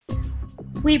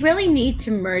We really need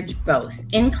to merge both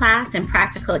in-class and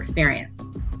practical experience.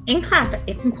 In class,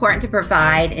 it's important to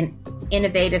provide an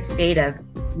innovative state of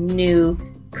new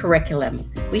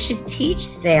curriculum. We should teach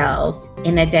sales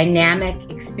in a dynamic,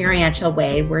 experiential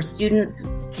way where students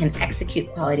can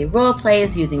execute quality role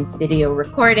plays using video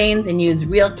recordings and use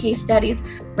real case studies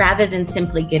rather than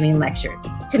simply giving lectures.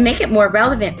 To make it more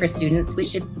relevant for students, we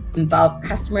should involve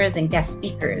customers and guest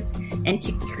speakers. And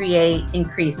to create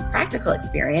increased practical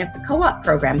experience, co-op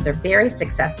programs are very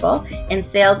successful, and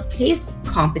sales case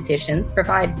competitions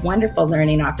provide wonderful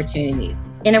learning opportunities.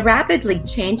 In a rapidly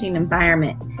changing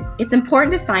environment, it's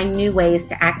important to find new ways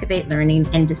to activate learning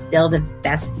and distill the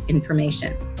best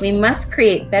information. We must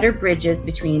create better bridges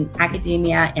between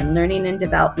academia and learning and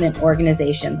development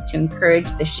organizations to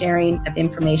encourage the sharing of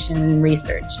information and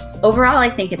research. Overall, I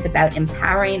think it's about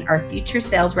empowering our future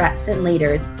sales reps and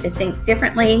leaders to think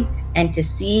differently and to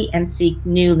see and seek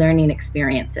new learning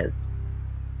experiences.